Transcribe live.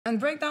And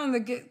break down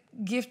the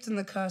gift and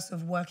the curse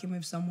of working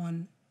with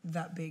someone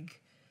that big,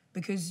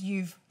 because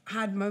you've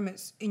had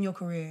moments in your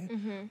career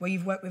where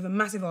you've worked with a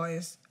massive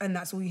artist and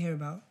that's all you hear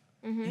about.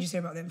 You just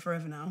hear about them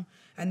forever now.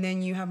 And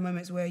then you have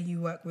moments where you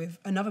work with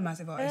another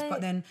massive artist,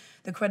 but then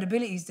the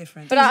credibility is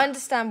different. But I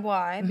understand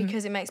why,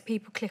 because it makes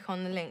people click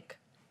on the link.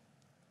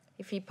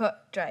 If you put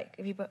Drake,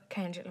 if you put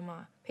Kendrick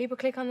Lamar, people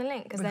click on the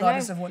link because they know.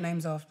 Regardless of what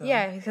name's after.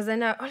 Yeah, because they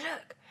know, oh,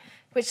 look.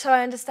 Which, so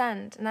I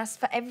understand, and that's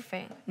for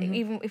everything.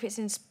 Even if it's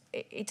in,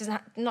 it doesn't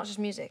have, not just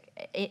music,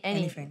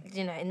 anything.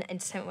 You know, in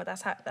entertainment,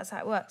 that's how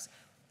it works.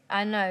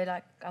 I know,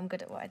 like, I'm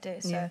good at what I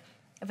do, so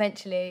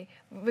eventually,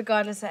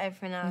 regardless of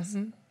everything else,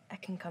 I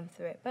can come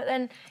through it. But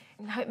then,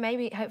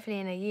 hopefully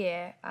in a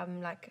year,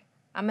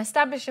 I'm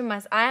establishing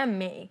myself. I am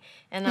me,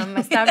 and I'm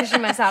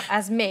establishing myself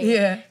as me.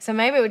 Yeah. So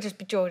maybe it would just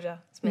be Jorja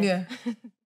Smith. Yeah.